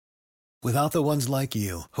Without the ones like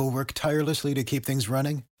you, who work tirelessly to keep things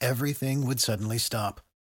running, everything would suddenly stop.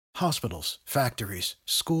 Hospitals, factories,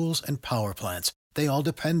 schools, and power plants, they all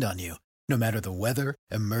depend on you. No matter the weather,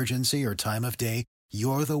 emergency, or time of day,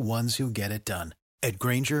 you're the ones who get it done. At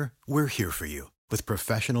Grainger, we're here for you with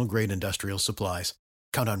professional-grade industrial supplies.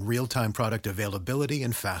 Count on real-time product availability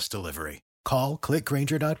and fast delivery. Call,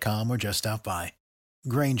 clickgrainger.com, or just stop by.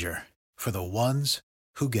 Grainger, for the ones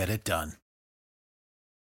who get it done.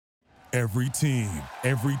 Every team,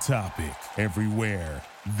 every topic, everywhere.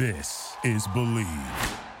 This is Believe.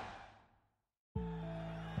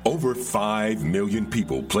 Over 5 million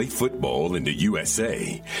people play football in the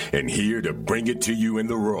USA, and here to bring it to you in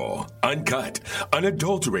the raw, uncut,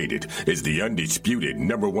 unadulterated is the undisputed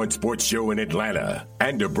 #1 sports show in Atlanta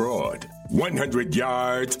and abroad. 100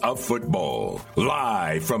 yards of football,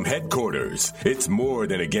 live from headquarters. It's more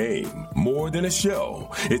than a game, more than a show.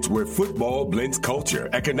 It's where football blends culture,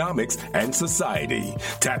 economics, and society.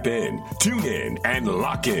 Tap in, tune in, and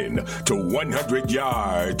lock in to 100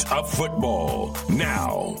 yards of football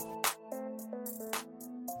now.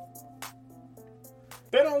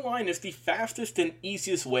 BetOnline is the fastest and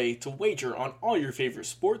easiest way to wager on all your favorite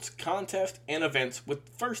sports, contests, and events with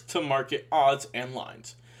first-to-market odds and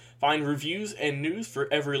lines. Find reviews and news for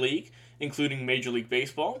every league, including Major League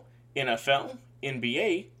Baseball, NFL,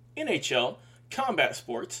 NBA, NHL, combat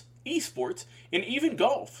sports, esports, and even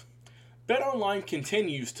golf. BetOnline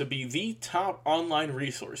continues to be the top online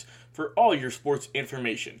resource for all your sports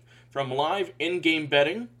information, from live in-game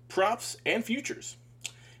betting, props, and futures.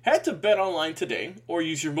 Head to BetOnline today or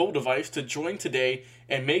use your mobile device to join today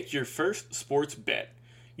and make your first sports bet.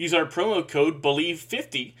 Use our promo code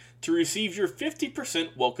BELIEVE50 to receive your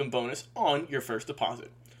 50% welcome bonus on your first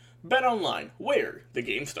deposit. BetOnline, where the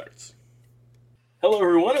game starts. Hello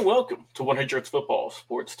everyone and welcome to 100 Yards Football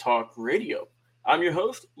Sports Talk Radio. I'm your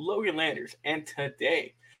host, Logan Landers, and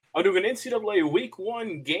today I'm doing an NCAA Week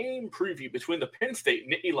 1 game preview between the Penn State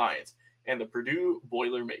Nittany Lions and the Purdue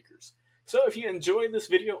Boilermakers. So if you enjoyed this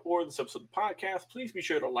video or this episode of the podcast, please be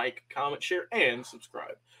sure to like, comment, share, and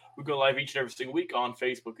subscribe. We go live each and every single week on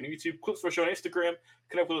Facebook and YouTube, clips for show on Instagram,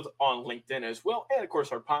 connect with us on LinkedIn as well, and of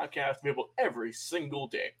course our podcast available every single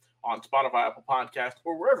day on Spotify, Apple Podcast,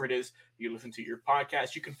 or wherever it is you listen to your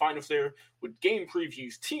podcast. You can find us there with game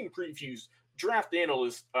previews, team previews, draft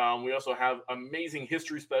analysts. We also have amazing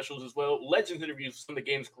history specials as well, legends interviews with some of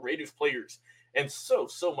the game's greatest players, and so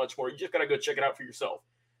much more. You just got to go check it out for yourself.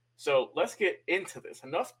 So let's get into this.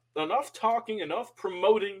 Enough talking, enough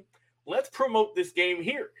promoting. Let's promote this game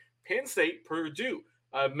here. Penn State, Purdue,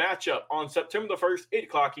 matchup on September the 1st, 8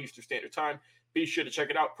 o'clock Eastern Standard Time. Be sure to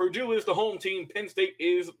check it out. Purdue is the home team. Penn State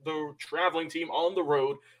is the traveling team on the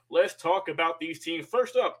road. Let's talk about these teams.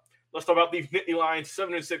 First up, let's talk about these Nittany Lions,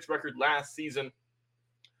 7-6 record last season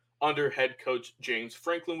under head coach James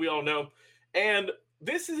Franklin, we all know. And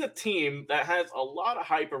this is a team that has a lot of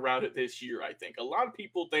hype around it this year, I think. A lot of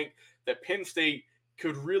people think that Penn State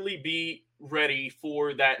could really be ready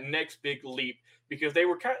for that next big leap because they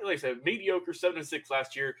were kind of, like I said, mediocre 7-6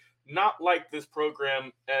 last year, not like this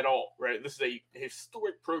program at all, right? This is a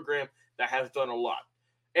historic program that has done a lot.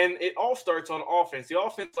 And it all starts on offense. The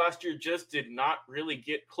offense last year just did not really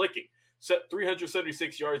get clicking. Set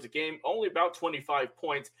 376 yards a game, only about 25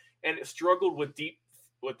 points, and it struggled with deep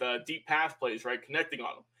pass plays, right, connecting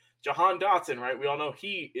on them. Jahan Dotson, right, we all know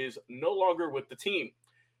he is no longer with the team.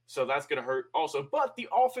 So that's going to hurt also. But the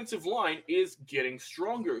offensive line is getting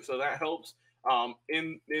stronger. So that helps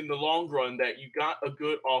in the long run that you got a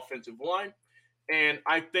good offensive line. And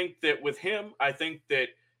I think that with him, I think that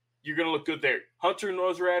you're going to look good there. Hunter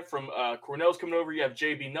Nosrad from Cornell's coming over. You have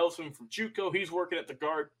J.B. Nelson from JUCO. He's working at the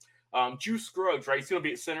guard. Juice Scruggs, right, he's going to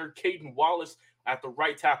be at center. Caden Wallace at the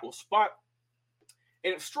right tackle spot.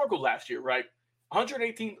 And it struggled last year, right?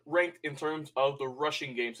 118th ranked in terms of the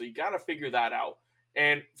rushing game. So you got to figure that out.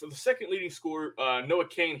 And for the second leading scorer, Noah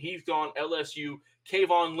Kane, he's gone LSU.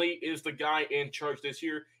 Kayvon Lee is the guy in charge this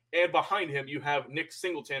year. And behind him, you have Nick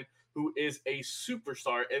Singleton, who is a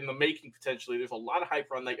superstar in the making potentially. There's a lot of hype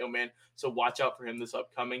around that young man, so watch out for him this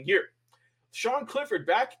upcoming year. Sean Clifford,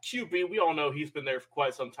 back at QB. We all know he's been there for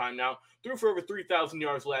quite some time now. Threw for over 3,000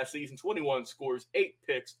 yards last season, 21 scores, 8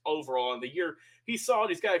 picks overall in the year. He's solid.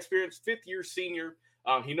 He's got experience, fifth-year senior.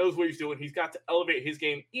 He knows what he's doing. He's got to elevate his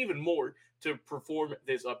game even more to perform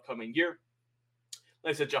this upcoming year.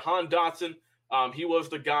 Like I said, Jahan Dotson, he was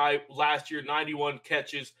the guy last year, 91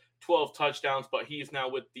 catches, 12 touchdowns, but he is now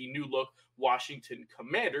with the new look Washington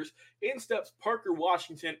Commanders. In steps Parker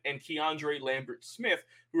Washington and Keandre Lambert-Smith,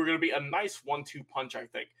 who are going to be a nice 1-2 punch, I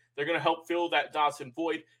think. They're going to help fill that Dotson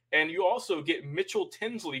void, And you also get Mitchell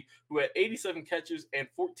Tinsley, who had 87 catches and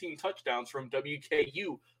 14 touchdowns from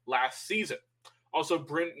WKU last season. Also,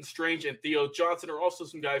 Brenton Strange and Theo Johnson are also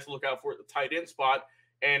some guys to look out for at the tight end spot,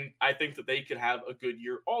 and I think that they could have a good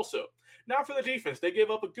year also. Now for the defense, they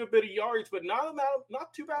gave up a good bit of yards, but not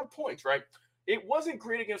too bad points, right? It wasn't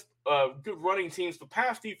great against good running teams. The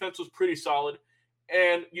pass defense was pretty solid,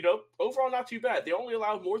 and, overall not too bad. They only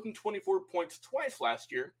allowed more than 24 points twice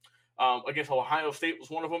last year. Against Ohio State was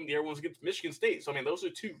one of them. The other one was against Michigan State. So, those are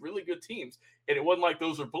two really good teams, and it wasn't like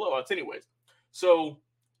those are blowouts anyways. So,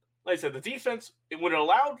 like I said, the defense, when it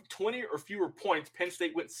allowed 20 or fewer points, Penn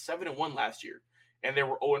State went 7-1 last year, and they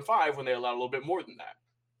were 0-5 when they allowed a little bit more than that.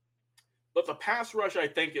 But the pass rush, I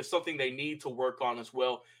think, is something they need to work on as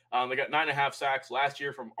well. They got 9.5 sacks last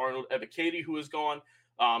year from Arnold Ebiketie, who is gone.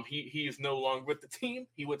 He is no longer with the team.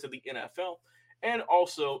 He went to the NFL. And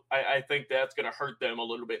also, I think that's going to hurt them a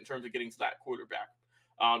little bit in terms of getting to that quarterback.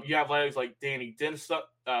 You have guys like Danny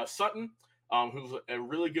Sutton, who's a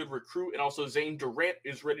really good recruit, and also Zane Durant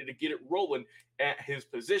is ready to get it rolling at his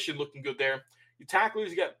position, looking good there. Your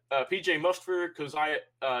tacklers, you got P.J. Mustford, Keziah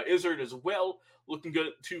Izzard as well, looking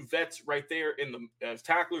good. Two vets right there in the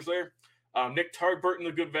tacklers there. Nick Tarburton,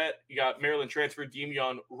 a good vet. You got Maryland transfer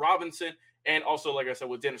Demion Robinson, and also, like I said,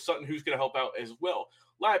 with Dennis Sutton, who's going to help out as well.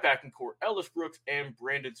 Linebacking core, Ellis Brooks and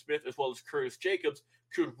Brandon Smith, as well as Curtis Jacobs,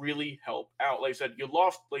 could really help out. Like I said, you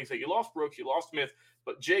lost Brooks, you lost Smith,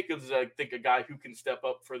 but Jacobs is, I think, a guy who can step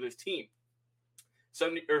up for this team.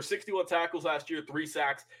 61 tackles last year, 3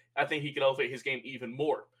 sacks. I think he could elevate his game even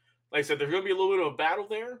more. Like I said, there's going to be a little bit of a battle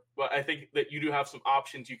there, but I think that you do have some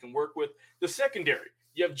options you can work with. The secondary,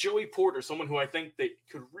 you have Joey Porter, someone who I think that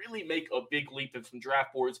could really make a big leap in some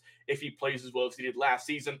draft boards if he plays as well as he did last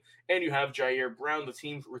season. And you have Jair Brown, the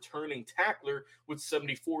team's returning tackler, with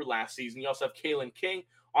 74 last season. You also have Kalen King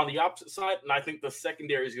on the opposite side, and I think the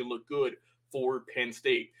secondary is going to look good for Penn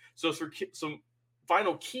State. So for some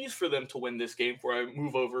final keys for them to win this game before I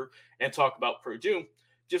move over and talk about Purdue,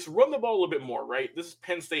 just run the ball a little bit more, right? This is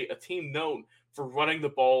Penn State, a team known for running the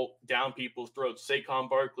ball down people's throats. Saquon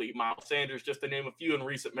Barkley, Miles Sanders, just to name a few in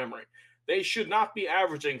recent memory. They should not be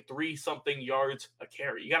averaging 3-something yards a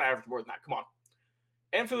carry. You got to average more than that. Come on.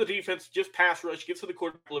 And for the defense, just pass rush, get to the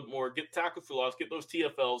quarterback a little more, get tackles for loss, get those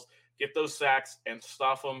TFLs, get those sacks, and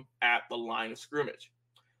stop them at the line of scrimmage.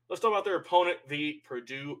 Let's talk about their opponent, the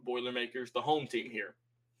Purdue Boilermakers, the home team here.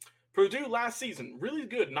 Purdue last season, really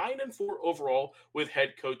good, 9-4 overall with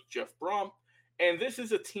head coach Jeff Brom. And this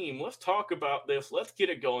is a team, let's talk about this, let's get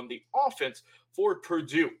it going. The offense for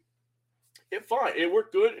Purdue, it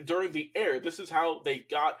worked good during the air. This is how they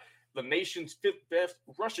got the nation's 5th best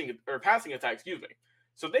passing attack,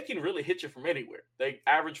 So they can really hit you from anywhere. They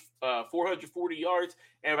averaged 440 yards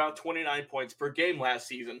and about 29 points per game last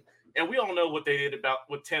season. And we all know what they did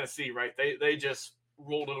with Tennessee, right? They just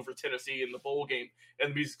rolled over Tennessee in the bowl game in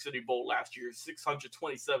the Music City Bowl last year.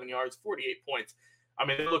 627 yards, 48 points.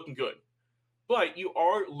 They're looking good. But you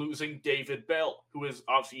are losing David Bell, who is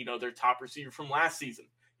obviously, their top receiver from last season.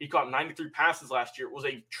 He caught 93 passes last year, was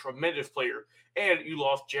a tremendous player. And you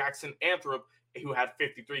lost Jackson Anthrop, who had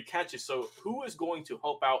 53 catches. So who is going to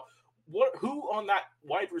help out? Who on that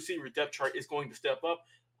wide receiver depth chart is going to step up?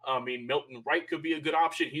 Milton Wright could be a good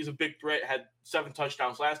option. He's a big threat, had 7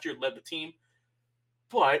 touchdowns last year, led the team.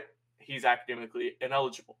 But he's academically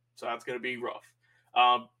ineligible. So that's going to be rough.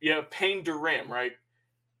 You have Payne Durham, right?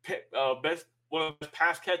 One of the best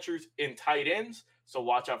pass catchers in tight ends. So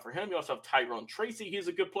watch out for him. You also have Tyrone Tracy. He's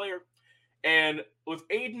a good player. And with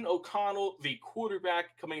Aiden O'Connell, the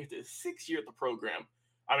quarterback, coming into his 6th year at the program,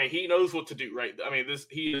 he knows what to do, right?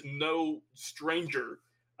 He is no stranger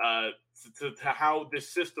to how this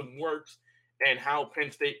system works and how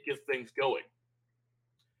Penn State gets things going.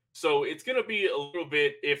 So it's going to be a little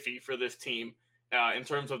bit iffy for this team in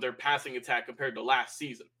terms of their passing attack compared to last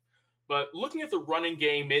season. But looking at the running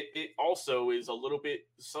game, it also is a little bit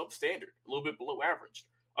substandard, a little bit below average.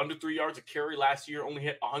 Under 3 yards a carry last year, only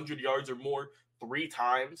hit 100 yards or more 3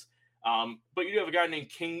 times. But you do have a guy named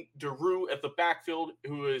King Daru at the backfield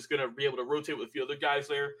who is going to be able to rotate with a few other guys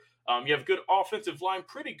there. You have good offensive line,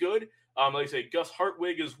 pretty good. Like I say, Gus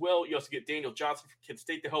Hartwig as well. You also get Daniel Johnson from Kent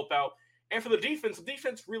State to help out. And for the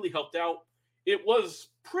defense really helped out. It was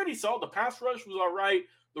pretty solid. The pass rush was all right.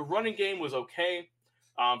 The running game was okay.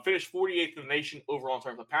 Finished 48th in the nation overall in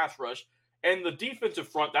terms of pass rush. And the defensive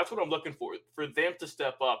front, that's what I'm looking for them to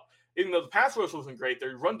step up. Even though the pass rush wasn't great,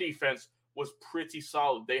 their run defense was pretty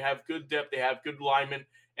solid. They have good depth, they have good linemen,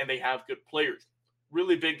 and they have good players.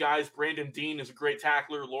 Really big guys. Brandon Dean is a great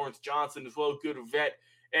tackler. Lawrence Johnson as well, good vet.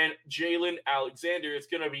 And Jalen Alexander is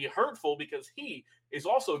going to be hurtful because he is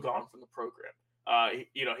also gone from the program.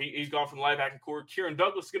 He's gone from the linebacking core. Kieran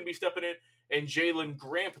Douglas is going to be stepping in, and Jalen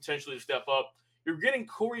Grant potentially to step up. You're getting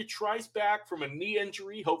Corey Trice back from a knee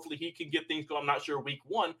injury. Hopefully he can get things going. I'm not sure week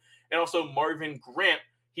 1. And also Marvin Grant.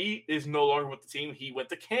 He is no longer with the team. He went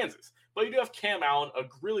to Kansas. But you do have Cam Allen, a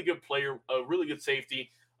really good player, a really good safety.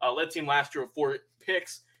 Led team last year with 4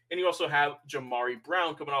 picks. And you also have Jamari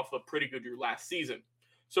Brown coming off a pretty good year last season.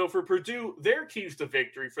 So for Purdue, their keys to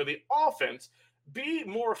victory for the offense, be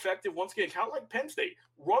more effective. Once again, kind of like Penn State,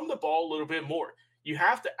 run the ball a little bit more. You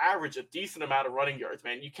have to average a decent amount of running yards,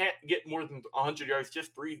 man. You can't get more than 100 yards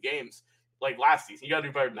just 3 games like last season. You got to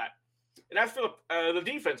do better than that. And as for the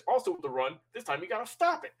defense, also with the run, this time you got to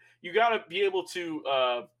stop it. You got to be able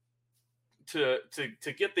to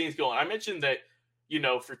get things going. I mentioned that,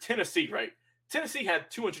 for Tennessee, right? Tennessee had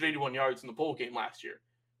 281 yards in the bowl game last year,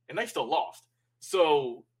 and they still lost.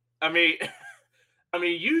 So, I mean,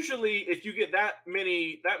 usually if you get that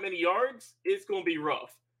many yards, it's going to be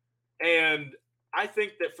rough. And I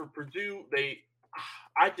think that for Purdue,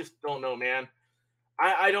 I just don't know, man.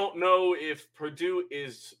 I don't know if Purdue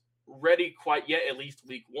is ready quite yet, at least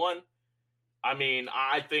week 1. I mean,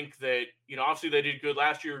 I think that, obviously they did good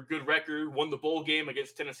last year, good record, won the bowl game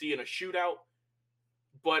against Tennessee in a shootout.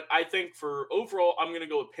 But I think for overall, I'm going to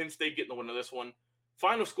go with Penn State getting the win of this one.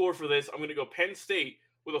 Final score for this, I'm going to go Penn State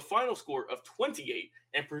with a final score of 28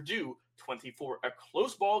 and Purdue 24. A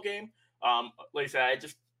close ball game. Like I said, I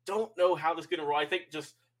just don't know how this is going to roll. I think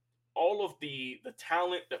just all of the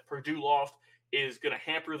talent that Purdue lost is going to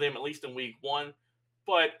hamper them, at least in week 1.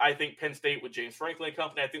 But I think Penn State with James Franklin and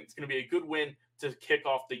company, I think it's going to be a good win to kick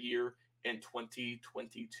off the year in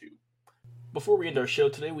 2022. Before we end our show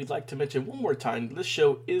today, we'd like to mention one more time, this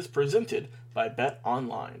show is presented by Bet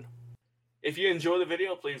Online. If you enjoy the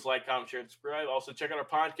video, please like, comment, share, and subscribe. Also, check out our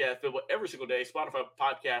podcast available every single day, Spotify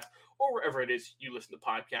podcast, or wherever it is you listen to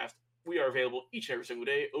podcasts. We are available each and every single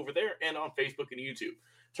day over there and on Facebook and YouTube.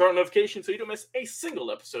 Turn on notifications so you don't miss a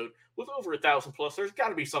single episode. With over 1,000 plus, there's got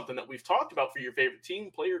to be something that we've talked about for your favorite team,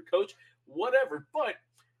 player, coach, whatever. But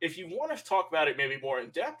if you want us to talk about it maybe more in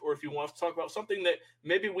depth, or if you want us to talk about something that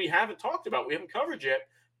maybe we haven't talked about, we haven't covered yet,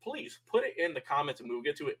 please put it in the comments and we will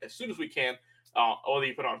get to it as soon as we can. Whether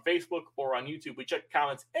you put it on Facebook or on YouTube, we check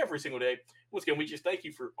comments every single day. Once again, we just thank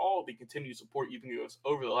you for all the continued support you've been giving us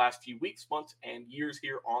over the last few weeks, months, and years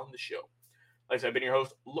here on the show. Like I said, I've been your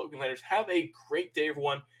host, Logan Landers. Have a great day,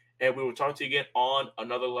 everyone, and we will talk to you again on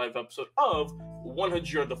another live episode of 100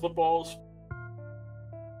 Yards of Footballs.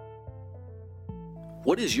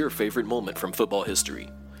 What is your favorite moment from football history?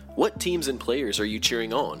 What teams and players are you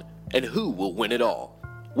cheering on? And who will win it all?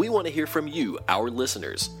 We want to hear from you, our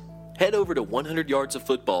listeners. Head over to 100 Yards of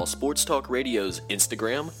Football Sports Talk Radio's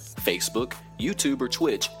Instagram, Facebook, YouTube, or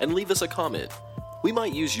Twitch and leave us a comment. We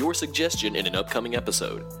might use your suggestion in an upcoming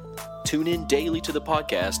episode. Tune in daily to the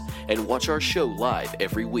podcast and watch our show live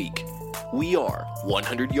every week. We are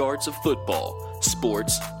 100 Yards of Football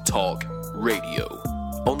Sports Talk Radio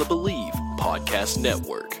on the Believe Podcast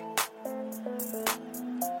Network.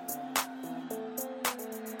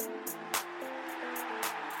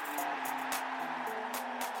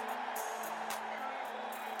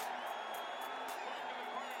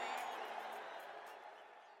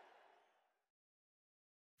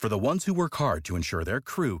 For the ones who work hard to ensure their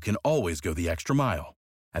crew can always go the extra mile,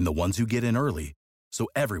 and the ones who get in early so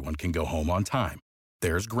everyone can go home on time,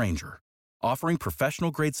 there's Grainger, offering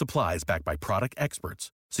professional-grade supplies backed by product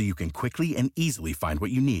experts so you can quickly and easily find what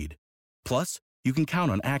you need. Plus, you can count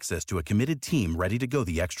on access to a committed team ready to go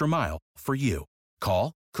the extra mile for you.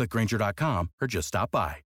 Call, click Grainger.com, or just stop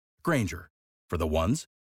by. Grainger, for the ones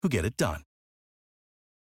who get it done.